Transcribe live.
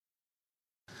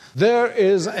There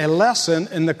is a lesson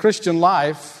in the Christian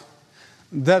life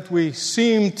that we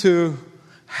seem to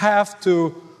have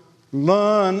to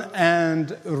learn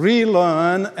and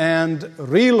relearn,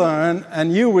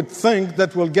 and you would think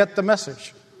that we'll get the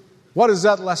message. What is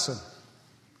that lesson?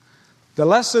 The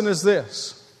lesson is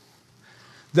this,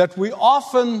 that we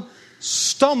often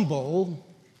stumble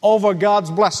over God's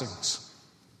blessings.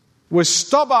 We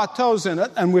stub our toes in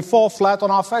it and we fall flat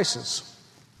on our faces.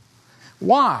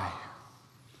 Why?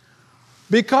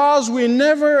 Because we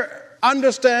never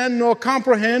understand nor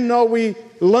comprehend nor we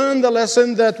learn the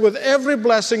lesson that with every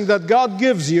blessing that God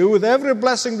gives you, with every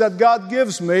blessing that God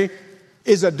gives me,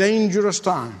 is a dangerous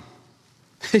time.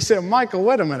 He said, Michael,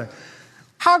 wait a minute.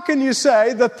 How can you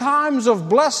say the times of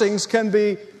blessings can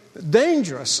be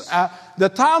dangerous? The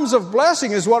times of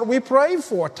blessing is what we pray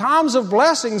for. Times of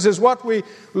blessings is what we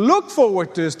look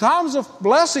forward to. Times of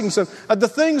blessings are the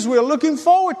things we're looking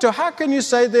forward to. How can you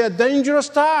say they are dangerous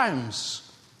times?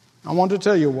 I want to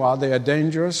tell you why they are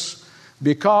dangerous.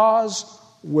 Because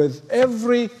with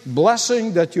every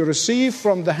blessing that you receive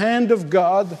from the hand of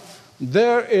God,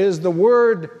 there is the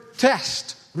word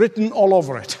test written all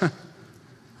over it.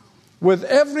 With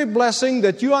every blessing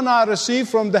that you and I receive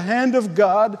from the hand of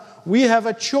God, we have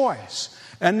a choice.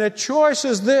 And the choice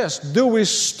is this: do we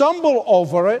stumble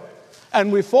over it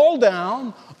and we fall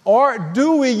down, or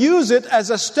do we use it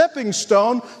as a stepping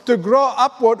stone to grow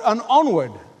upward and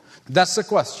onward? That's the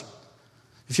question.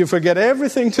 If you forget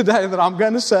everything today that I'm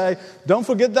going to say, don't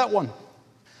forget that one.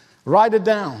 Write it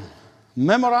down.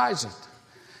 Memorize it.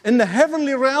 In the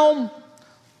heavenly realm,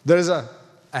 there is a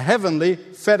heavenly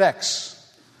FedEx.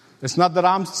 It's not that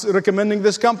I'm recommending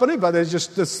this company, but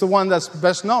it's the one that's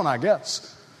best known, I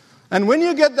guess. And when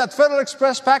you get that Federal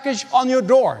Express package on your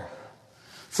door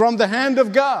from the hand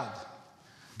of God,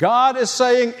 God is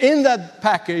saying in that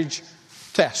package,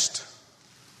 test,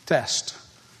 test,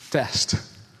 test.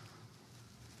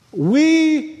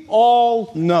 We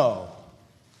all know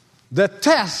that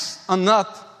tests are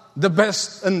not the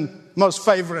best and most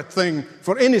favorite thing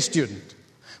for any student.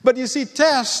 But you see,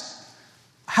 tests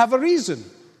have a reason.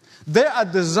 They are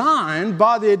designed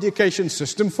by the education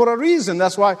system for a reason.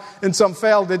 That's why in some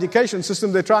failed education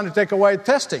system, they're trying to take away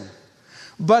testing.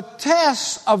 But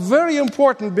tests are very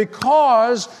important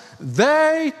because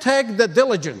they take the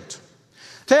diligent.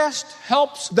 Test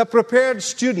helps the prepared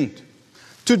student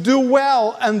to do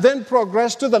well and then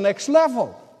progress to the next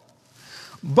level.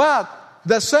 But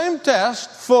the same test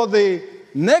for the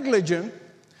negligent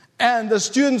and the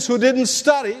students who didn't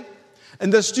study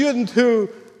and the student who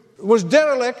was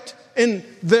derelict in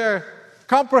their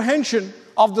comprehension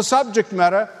of the subject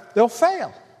matter, they'll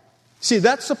fail. See,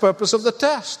 that's the purpose of the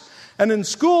test. And in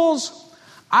schools,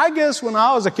 I guess when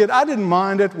I was a kid, I didn't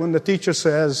mind it when the teacher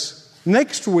says,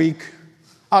 next week,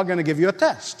 I'm going to give you a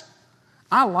test.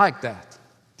 I like that.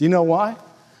 Do you know why?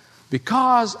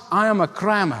 Because I am a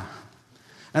crammer.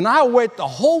 And I wait the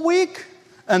whole week,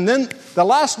 and then the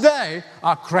last day,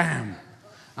 I cram.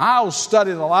 I'll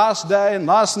study the last day and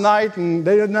last night, and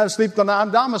they didn't have sleep the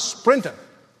night. I'm a sprinter.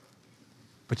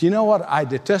 But you know what? I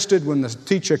detested when the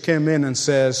teacher came in and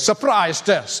says, surprise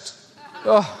test.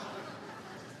 Oh.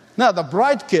 Now, the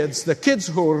bright kids, the kids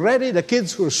who were ready, the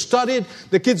kids who studied,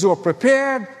 the kids who were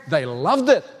prepared, they loved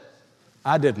it.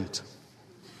 I didn't.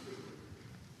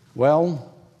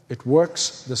 Well, it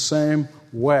works the same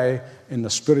way in the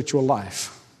spiritual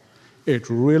life. It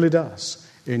really does.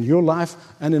 In your life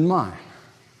and in mine.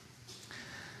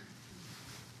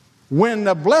 When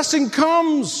the blessing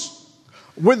comes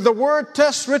with the word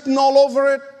test written all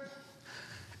over it,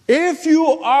 if you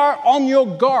are on your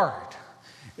guard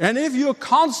and if you're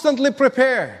constantly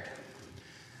prepared,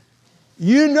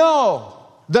 you know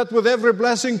that with every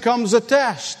blessing comes a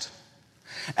test.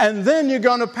 And then you're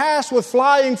going to pass with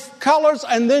flying colors,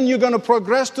 and then you're going to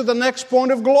progress to the next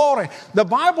point of glory. The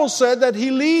Bible said that He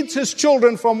leads His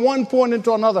children from one point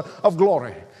into another of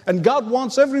glory. And God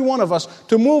wants every one of us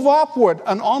to move upward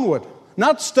and onward,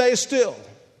 not stay still.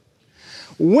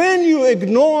 When you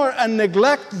ignore and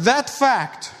neglect that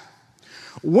fact,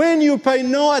 when you pay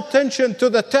no attention to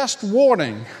the test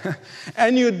warning,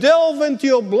 and you delve into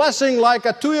your blessing like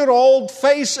a 2-year-old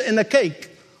face in a cake,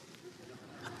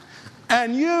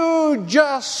 and you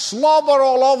just slobber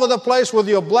all over the place with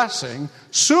your blessing,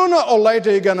 sooner or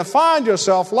later you're going to find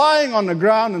yourself lying on the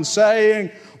ground and saying,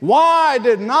 why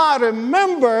didn't I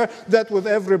remember that with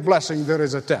every blessing there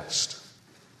is a test?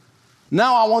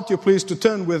 Now I want you please to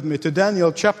turn with me to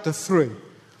Daniel chapter 3.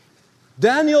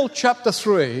 Daniel chapter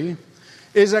 3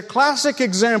 is a classic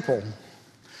example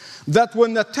that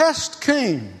when the test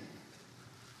came,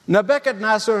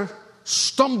 Nebuchadnezzar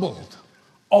stumbled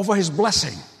over his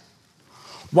blessing.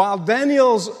 while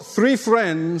Daniel's 3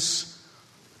 friends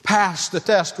passed the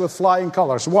test with flying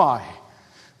colors. Why?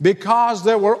 Because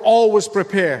they were always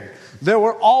prepared. They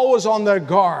were always on their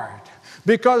guard.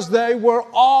 Because they were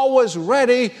always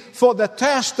ready for the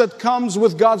test that comes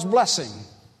with God's blessing.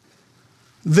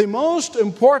 The most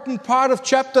important part of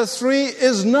chapter 3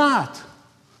 is not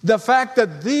the fact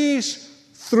that these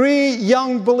 3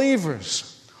 young believers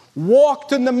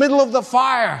walked in the middle of the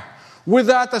fire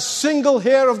without a single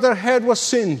hair of their head was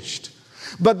singed.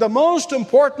 But the most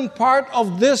important part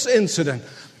of this incident,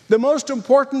 the most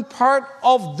important part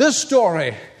of this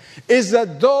story, is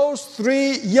that those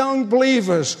 3 young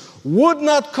believers would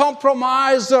not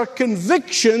compromise their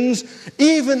convictions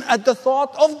even at the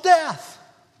thought of death.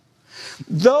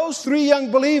 Those 3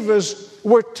 young believers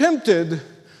were tempted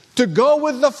to go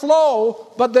with the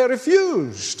flow, but they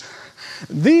refused.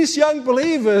 These young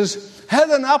believers had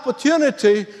an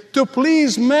opportunity to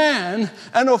please man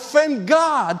and offend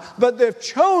God, but they've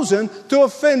chosen to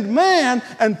offend man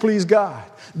and please God.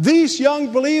 These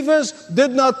young believers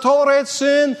did not tolerate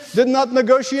sin, did not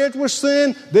negotiate with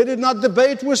sin, they did not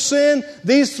debate with sin.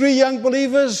 These 3 young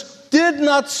believers did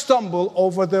not stumble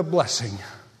over their blessing,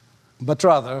 but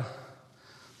rather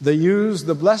they used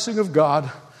the blessing of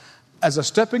God as a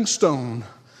stepping stone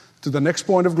to the next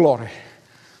point of glory,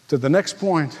 to the next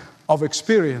point of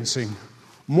experiencing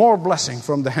more blessing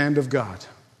from the hand of God.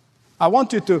 I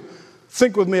want you to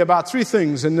think with me about 3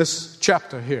 things in this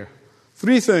chapter here.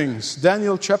 3 things,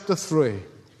 Daniel chapter 3.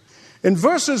 In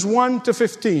verses 1 to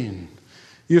 15,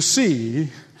 you see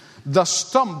the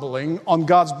stumbling on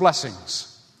God's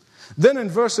blessings. Then in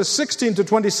verses 16 to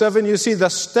 27, you see the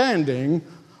standing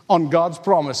on God's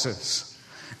promises.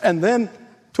 And then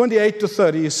 28 to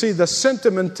 30, you see the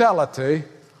sentimentality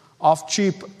of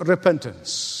cheap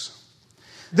repentance.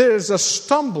 There is a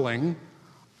stumbling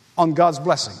on God's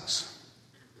blessings.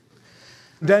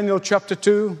 Daniel chapter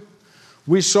 2,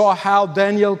 we saw how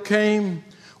Daniel came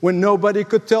when nobody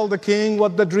could tell the king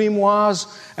what the dream was,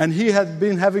 and he had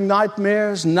been having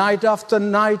nightmares night after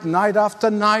night, night after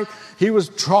night. He was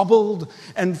troubled,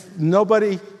 and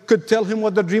nobody could tell him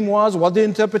what the dream was, what the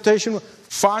interpretation was.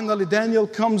 Finally, Daniel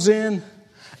comes in,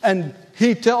 and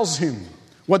he tells him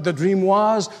what the dream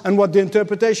was and what the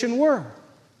interpretation were.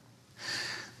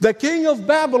 The king of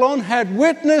Babylon had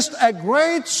witnessed a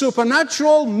great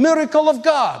supernatural miracle of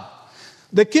God.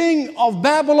 The king of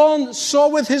Babylon saw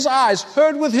with his eyes,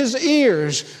 heard with his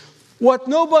ears, what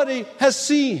nobody has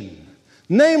seen,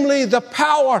 namely the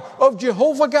power of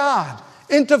Jehovah God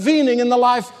intervening in the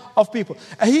life of people.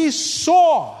 He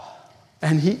saw,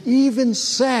 and he even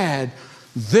said,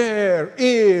 there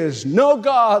is no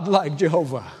God like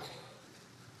Jehovah.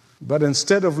 But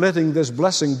instead of letting this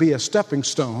blessing be a stepping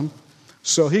stone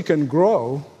so he can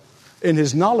grow in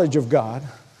his knowledge of God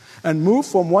and move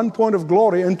from one point of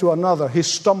glory into another, he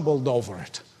stumbled over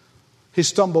it. He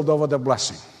stumbled over the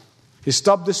blessing. He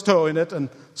stubbed his toe in it and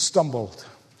stumbled.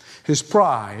 His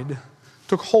pride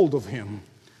took hold of him.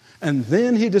 And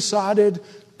then he decided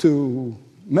to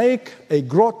make a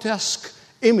grotesque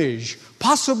image,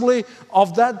 possibly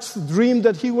of that dream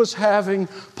that he was having.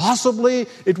 Possibly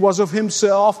it was of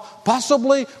himself.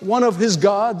 Possibly one of his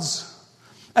gods.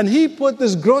 And he put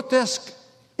this grotesque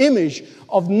image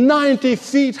of 90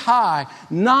 feet high,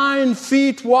 9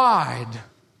 feet wide.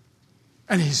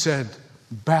 And he said,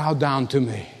 bow down to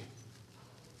me.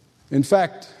 In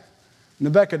fact,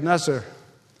 Nebuchadnezzar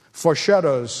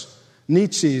foreshadows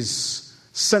Nietzsche's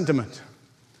sentiment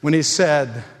when he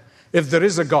said, if there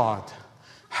is a God,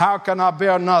 how can I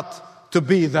bear not to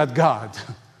be that God?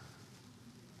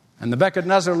 And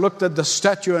Nebuchadnezzar looked at the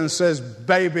statue and says,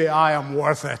 baby, I am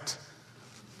worth it.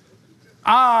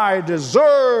 I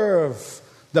deserve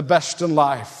the best in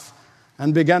life,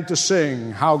 and began to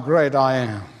sing, how great I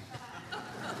am.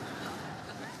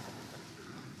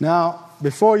 Now,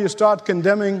 before you start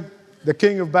condemning the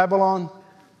king of Babylon,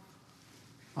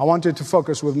 I want you to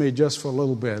focus with me just for a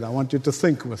little bit. I want you to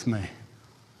think with me.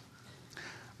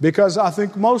 Because I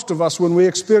think most of us, when we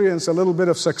experience a little bit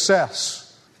of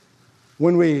success,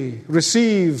 when we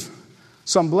receive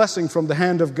some blessing from the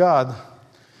hand of God,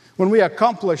 when we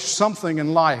accomplish something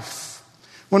in life,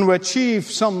 when we achieve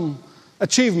some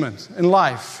achievement in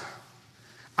life,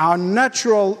 our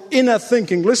natural inner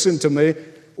thinking, listen to me,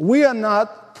 we are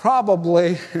not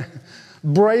probably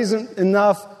brazen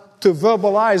enough to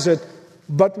verbalize it,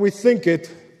 but we think it,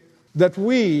 that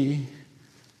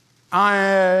I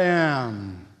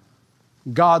am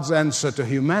God's answer to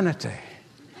humanity.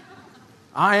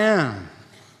 I am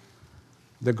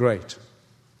the great.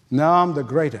 Now I'm the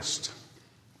greatest.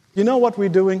 You know what we're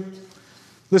doing?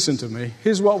 Listen to me.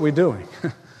 Here's what we're doing.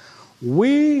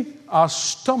 We are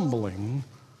stumbling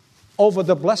over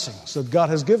the blessings that God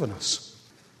has given us.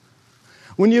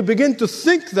 When you begin to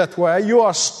think that way, you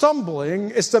are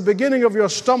stumbling. It's the beginning of your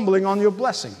stumbling on your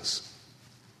blessings.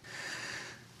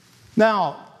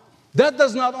 Now, that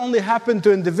does not only happen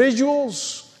to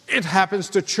individuals, it happens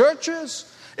to churches,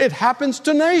 it happens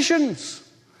to nations.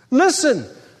 Listen,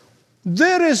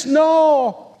 there is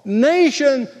no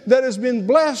nation that has been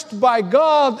blessed by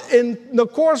God in the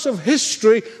course of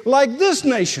history like this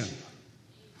nation.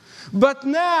 But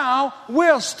now we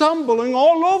are stumbling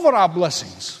all over our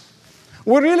blessings.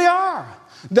 We really are.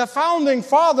 The founding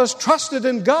fathers trusted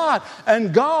in God,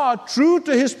 and God, true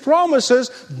to His promises,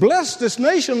 blessed this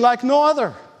nation like no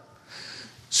other.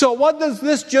 So what does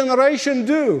this generation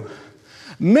do?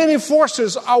 Many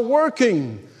forces are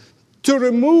working to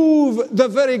remove the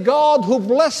very God who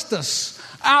blessed us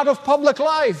out of public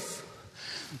life.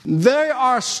 They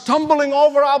are stumbling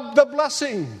over the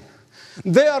blessing.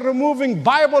 They are removing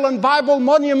Bible and Bible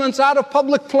monuments out of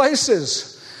public places.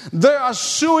 They are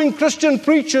suing Christian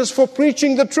preachers for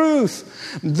preaching the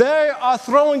truth. They are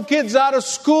throwing kids out of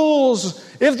schools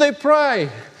if they pray.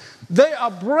 They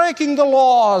are breaking the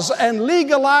laws and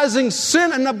legalizing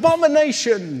sin and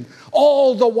abomination,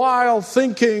 all the while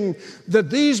thinking that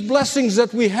these blessings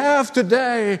that we have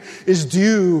today is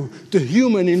due to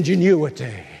human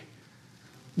ingenuity.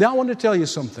 Now I want to tell you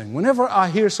something. Whenever I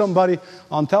hear somebody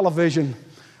on television,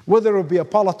 whether it be a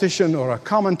politician or a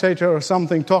commentator or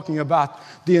something talking about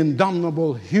the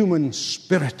indomitable human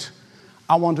spirit,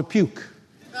 I want to puke.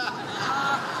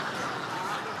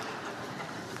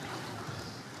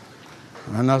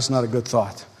 I know it's not a good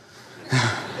thought.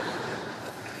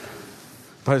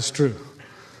 But it's true.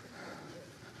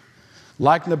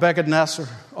 Like Nebuchadnezzar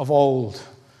of old,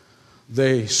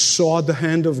 they saw the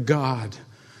hand of God,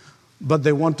 but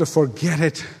they want to forget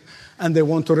it and they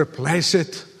want to replace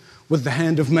it with the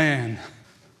hand of man.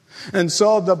 And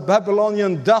so the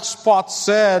Babylonian despot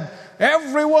said,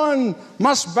 everyone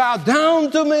must bow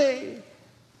down to me.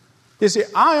 You see,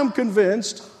 I am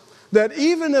convinced that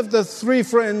even if the three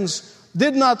friends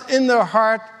did not in their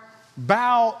heart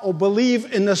bow or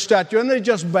believe in the statue, and they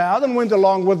just bowed and went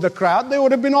along with the crowd, they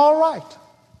would have been all right.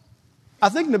 I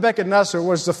think Nebuchadnezzar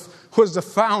was the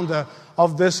founder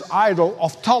of this idol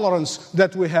of tolerance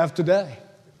that we have today,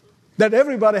 that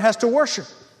everybody has to worship.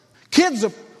 Kids are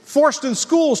forced in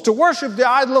schools to worship the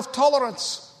idol of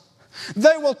tolerance.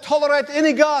 They will tolerate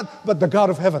any God but the God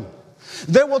of heaven.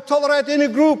 They will tolerate any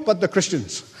group but the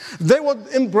Christians. They will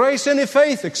embrace any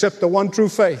faith except the one true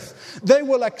faith. They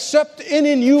will accept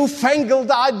any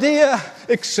newfangled idea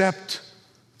except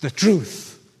the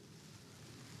truth.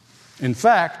 In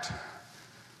fact,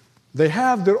 they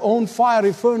have their own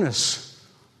fiery furnace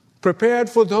prepared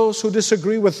for those who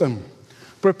disagree with them,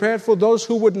 prepared for those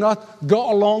who would not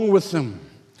go along with them.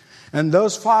 And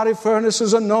those fiery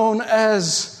furnaces are known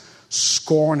as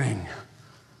scorning,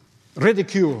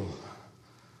 ridicule,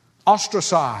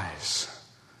 ostracized,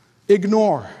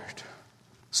 ignored,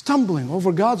 stumbling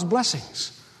over God's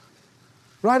blessings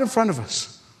right in front of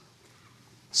us.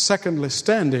 Secondly,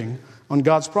 standing on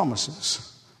God's promises.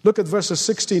 Look at verses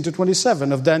 16 to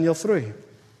 27 of Daniel 3.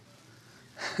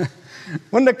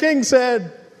 When the king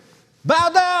said, "Bow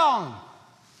down,"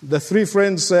 the three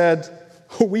friends said,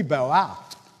 "We bow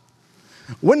out."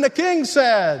 When the king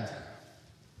said,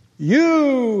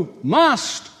 "You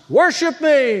must worship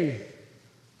me,"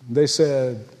 they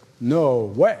said,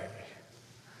 "No way."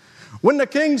 When the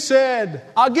king said,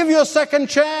 "I'll give you a second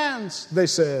chance," they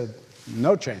said,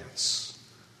 "No chance."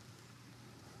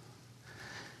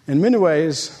 In many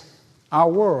ways, our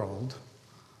world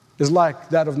is like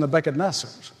that of Nebuchadnezzar.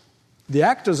 The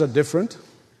actors are different,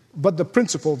 but the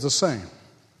principle is the same.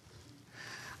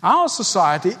 Our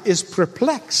society is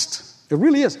perplexed. It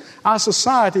really is. Our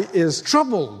society is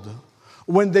troubled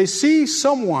when they see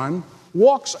someone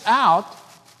walks out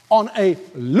on a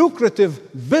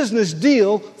lucrative business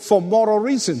deal for moral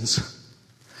reasons.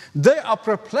 They are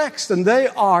perplexed and they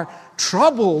are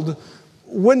troubled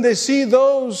when they see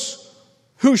those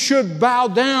who should bow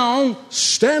down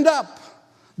stand up.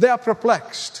 They are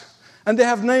perplexed. And they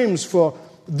have names for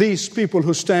these people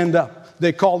who stand up.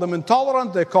 They call them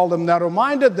intolerant, they call them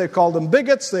narrow-minded, they call them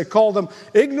bigots, they call them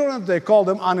ignorant, they call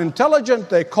them unintelligent,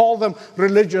 they call them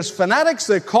religious fanatics,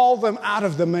 they call them out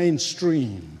of the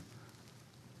mainstream.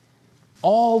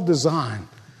 All designed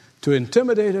to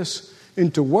intimidate us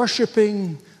into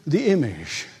worshiping the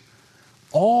image.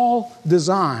 All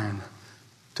designed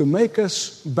to make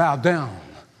us bow down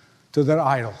to their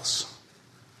idols.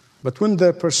 But when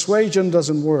their persuasion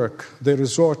doesn't work, they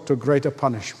resort to greater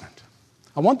punishment.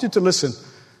 I want you to listen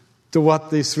to what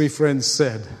these three friends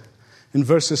said in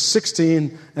verses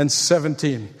 16 and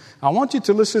 17. I want you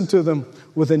to listen to them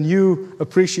with a new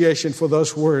appreciation for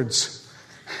those words.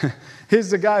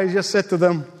 Here's the guy who just said to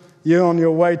them, you're on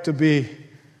your way to be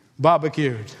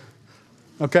barbecued.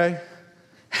 Okay?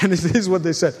 And this is what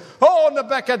they said. Oh,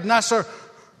 Nebuchadnezzar,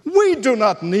 we do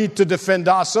not need to defend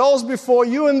ourselves before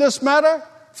you in this matter.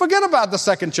 Forget about the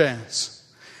second chance.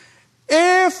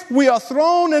 If we are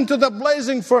thrown into the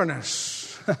blazing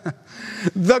furnace,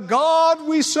 the God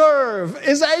we serve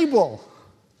is able.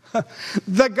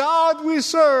 The God we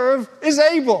serve is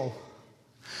able.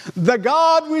 The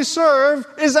God we serve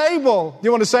is able.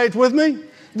 You want to say it with me?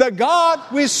 The God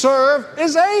we serve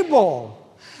is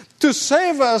able to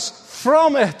save us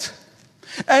from it.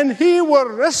 And He will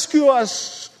rescue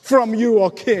us from you, O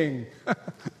King.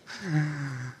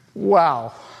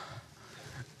 Wow.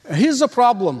 Here's the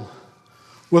problem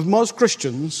with most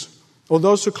Christians or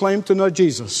those who claim to know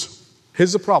Jesus.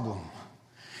 Here's the problem.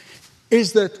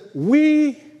 Is that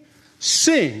we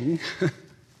sing,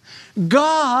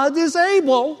 God is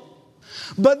able,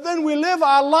 but then we live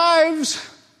our lives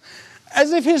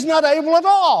as if He's not able at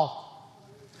all.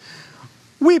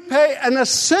 We pay an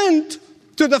assent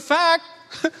to the fact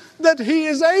that He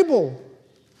is able,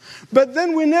 but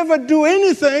then we never do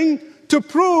anything to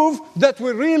prove that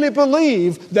we really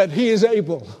believe that He is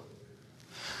able.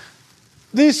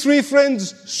 These three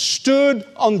friends stood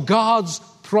on God's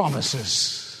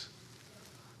promises.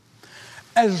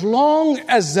 As long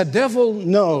as the devil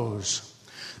knows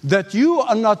that you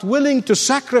are not willing to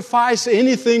sacrifice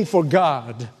anything for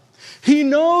God, he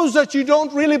knows that you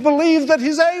don't really believe that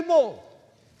He's able.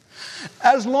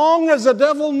 As long as the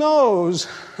devil knows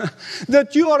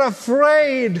that you are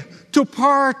afraid to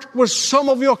part with some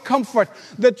of your comfort,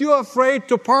 that you are afraid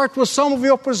to part with some of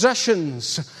your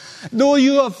possessions, though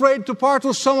you are afraid to part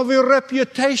with some of your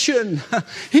reputation,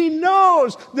 he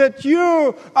knows that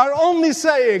you are only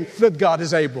saying that God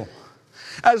is able.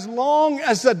 As long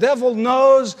as the devil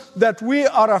knows that we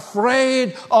are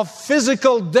afraid of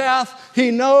physical death,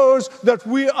 he knows that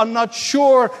we are not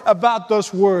sure about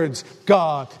those words.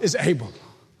 God is able.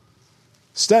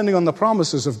 Standing on the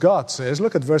promises of God says,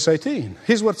 look at verse 18.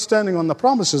 Here's what standing on the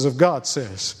promises of God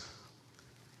says.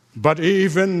 But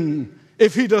even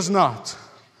if He does not,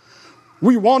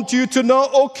 we want you to know,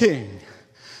 O King,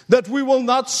 that we will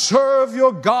not serve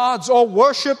your gods or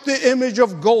worship the image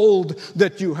of gold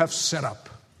that you have set up.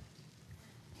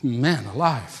 Man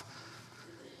alive.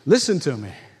 Listen to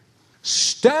me.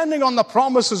 Standing on the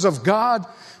promises of God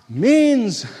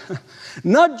means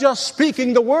not just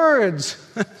speaking the words,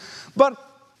 but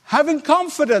having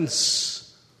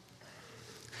confidence.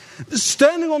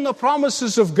 Standing on the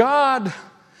promises of God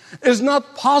is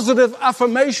not positive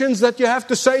affirmations that you have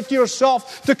to say to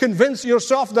yourself to convince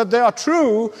yourself that they are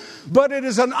true, but it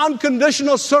is an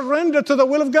unconditional surrender to the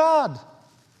will of God.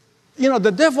 You know,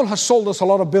 the devil has sold us a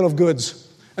lot of bill of goods,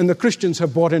 and the Christians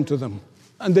have bought into them.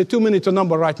 And they're too many to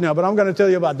number right now, but I'm going to tell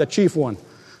you about the chief one.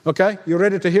 Okay? You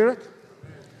ready to hear it?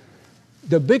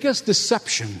 The biggest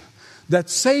deception that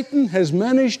Satan has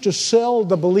managed to sell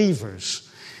the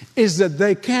believers is that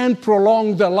they can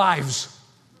prolong their lives.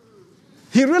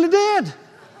 He really did.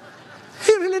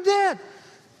 He really did.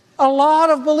 A lot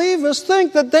of believers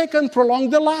think that they can prolong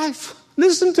their life.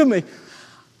 Listen to me.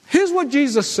 Here's what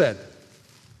Jesus said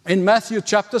in Matthew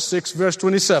chapter 6, verse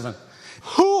 27.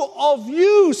 Who of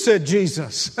you, said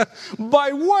Jesus,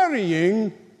 by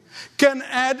worrying can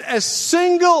add a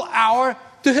single hour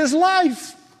to his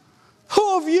life?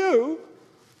 Who of you,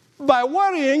 by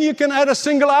worrying, you can add a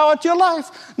single hour to your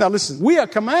life? Now listen, we are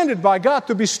commanded by God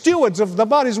to be stewards of the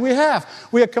bodies we have.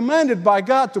 We are commanded by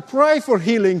God to pray for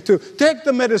healing, to take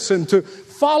the medicine, to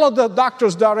follow the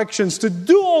doctor's directions, to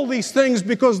do all these things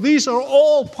because these are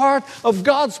all part of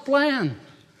God's plan.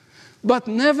 But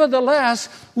nevertheless,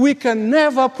 we can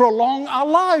never prolong our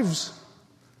lives.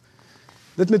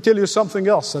 Let me tell you something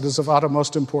else that is of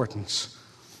uttermost importance.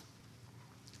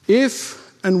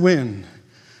 If and when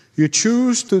you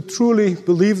choose to truly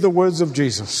believe the words of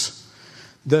Jesus,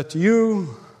 that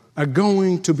you are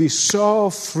going to be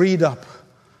so freed up.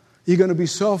 You're going to be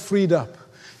so freed up.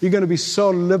 You're going to be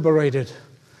so liberated.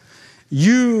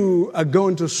 You are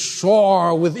going to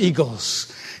soar with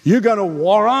eagles. You're going to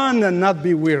run and not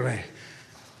be weary.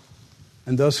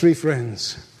 And those three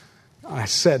friends, I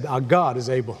said, our God is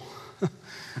able.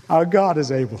 Our God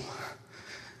is able.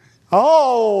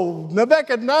 Oh,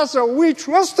 Nebuchadnezzar, we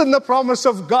trust in the promise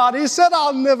of God. He said,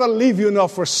 I'll never leave you nor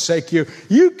forsake you.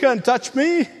 You can't touch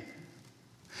me.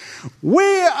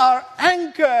 We are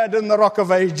anchored in the rock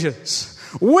of ages.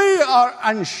 We are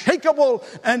unshakable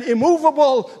and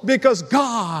immovable because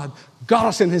God got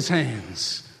us in His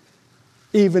hands.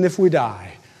 Even if we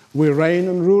die, we reign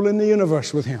and rule in the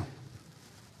universe with Him.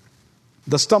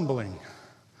 the stumbling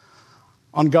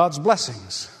on God's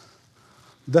blessings,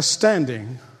 the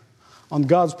standing on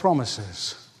God's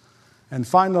promises. And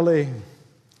finally,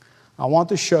 I want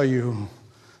to show you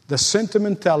the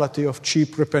sentimentality of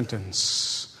cheap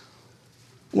repentance.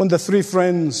 When the three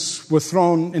friends were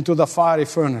thrown into the fiery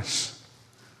furnace,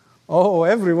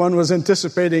 everyone was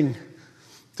anticipating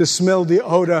to smell the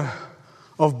odor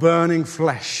of burning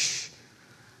flesh.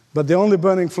 But the only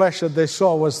burning flesh that they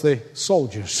saw was the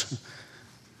soldiers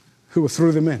who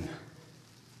threw them in.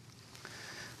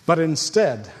 But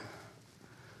instead,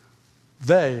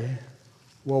 they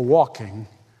were walking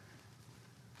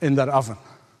in that oven.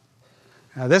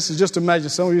 Now, this is just imagine,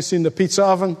 some of you seen the pizza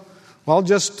oven? Well,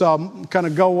 just kind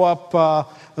of go up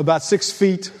about 6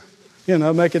 feet,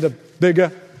 make it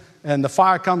bigger, and the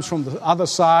fire comes from the other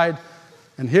side,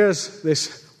 and here's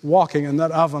this walking in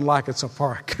that oven like it's a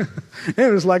park.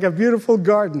 It was like a beautiful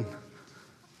garden.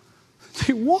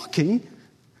 They're walking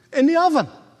in the oven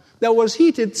that was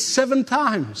heated 7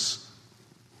 times.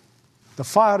 The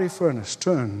fiery furnace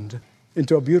turned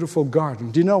into a beautiful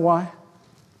garden. Do you know why?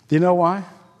 Do you know why?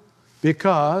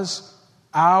 Because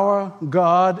our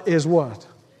God is what?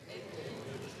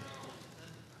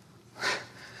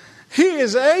 He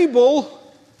is able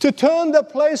to turn the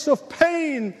place of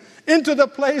pain into the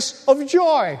place of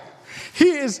joy. He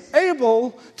is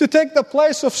able to take the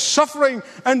place of suffering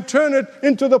and turn it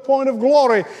into the point of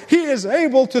glory. He is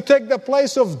able to take the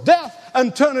place of death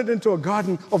and turn it into a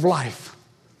garden of life.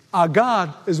 Our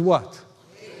God is what?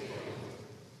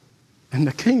 And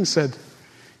the king said,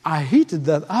 I heated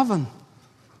that oven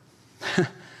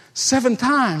 7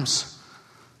 times.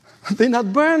 They're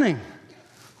not burning.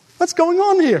 What's going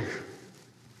on here?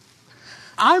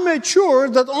 I made sure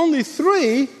that only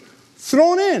 3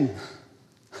 thrown in.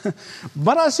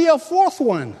 But I see a 4th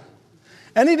one.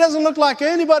 And he doesn't look like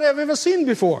anybody I've ever seen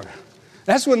before.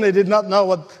 That's when they did not know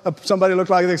what somebody looked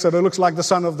like. They said, it looks like the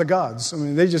son of the gods. I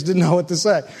mean, they just didn't know what to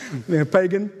say. The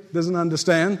pagan doesn't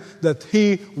understand that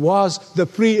he was the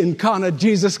pre-incarnate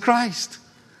Jesus Christ.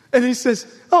 And he says,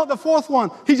 the 4th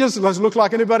one, he just doesn't look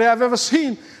like anybody I've ever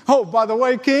seen. Oh, by the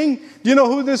way, king, do you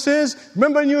know who this is?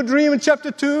 Remember in your dream in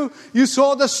chapter 2, you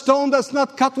saw the stone that's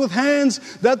not cut with hands,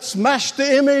 that smashed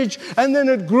the image, and then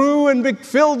it grew and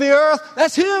filled the earth.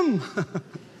 That's him.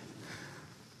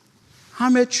 I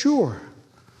made sure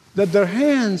that their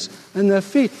hands and their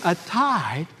feet are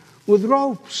tied with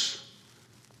ropes.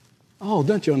 Oh,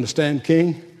 don't you understand,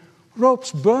 king?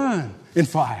 Ropes burn in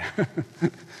fire.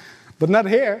 But not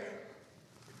here.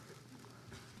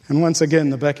 And once again,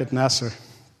 Nebuchadnezzar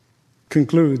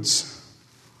concludes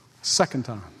a second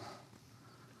time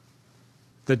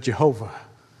that Jehovah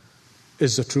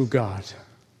is the true God.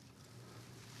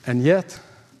 And yet,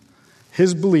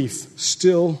 his belief,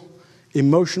 still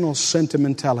emotional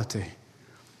sentimentality,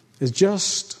 is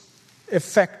just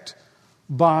affected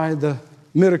by the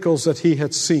miracles that he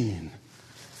had seen.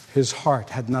 His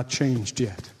heart had not changed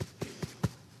yet.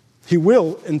 He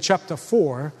will in chapter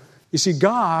 4. You see,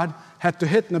 God had to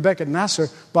hit Nebuchadnezzar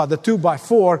by the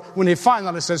 2x4 when he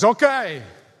finally says, okay.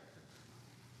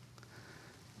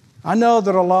 I know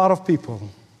there are a lot of people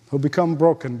who become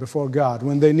broken before God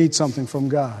when they need something from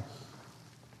God.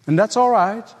 And that's all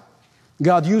right.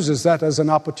 God uses that as an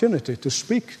opportunity to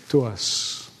speak to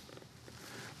us.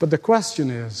 But the question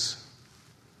is,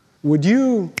 would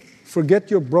you forget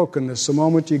your brokenness the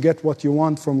moment you get what you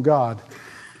want from God?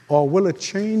 Or will it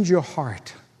change your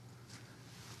heart?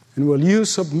 And will you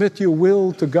submit your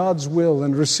will to God's will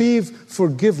and receive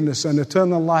forgiveness and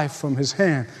eternal life from His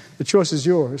hand? The choice is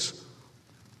yours.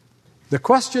 The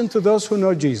question to those who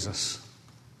know Jesus,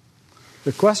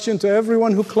 the question to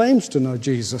everyone who claims to know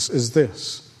Jesus is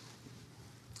this: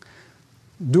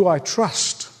 do I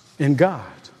trust in God?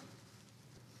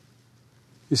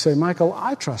 You say, Michael,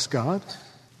 I trust God.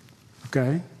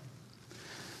 Okay.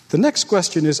 The next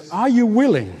question is, are you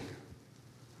willing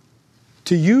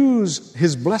to use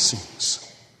His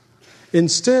blessings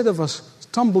instead of a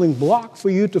stumbling block for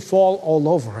you to fall all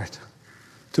over it,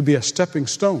 to be a stepping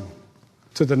stone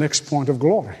to the next point of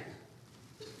glory?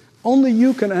 Only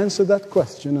you can answer that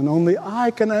question, and only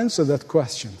I can answer that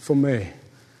question for me.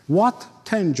 What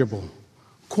tangible,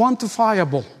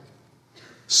 quantifiable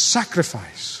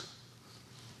sacrifice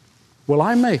will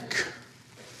I make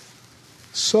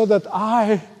so that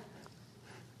I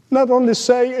not only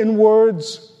say in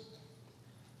words,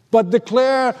 but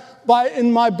declare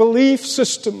in my belief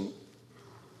system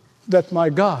that my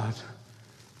God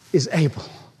is able?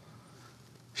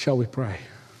 Shall we pray?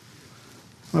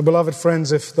 My beloved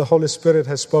friends, if the Holy Spirit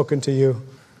has spoken to you,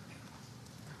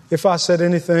 if I said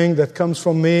anything that comes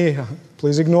from me,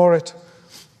 please ignore it.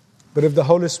 But if the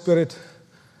Holy Spirit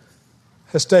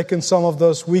has taken some of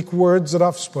those weak words that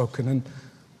I've spoken and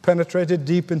penetrated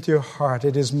deep into your heart,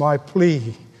 it is my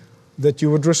plea that you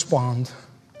would respond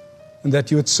and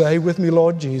that you would say with me,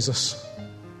 Lord Jesus,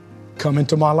 come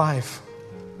into my life.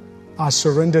 I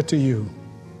surrender to you.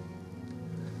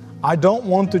 I don't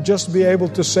want to just be able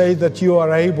to say that you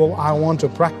are able. I want to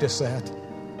practice that.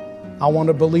 I want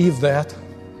to believe that.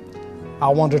 I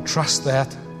want to trust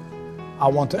that. I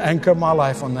want to anchor my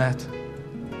life on that.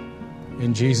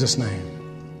 In Jesus'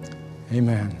 name,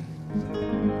 amen.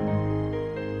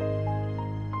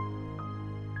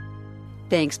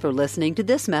 Thanks for listening to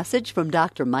this message from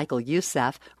Dr. Michael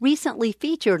Youssef, recently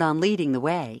featured on Leading the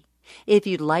Way. If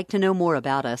you'd like to know more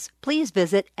about us, please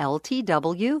visit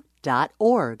ltw.org.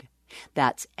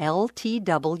 That's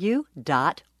ltw.org.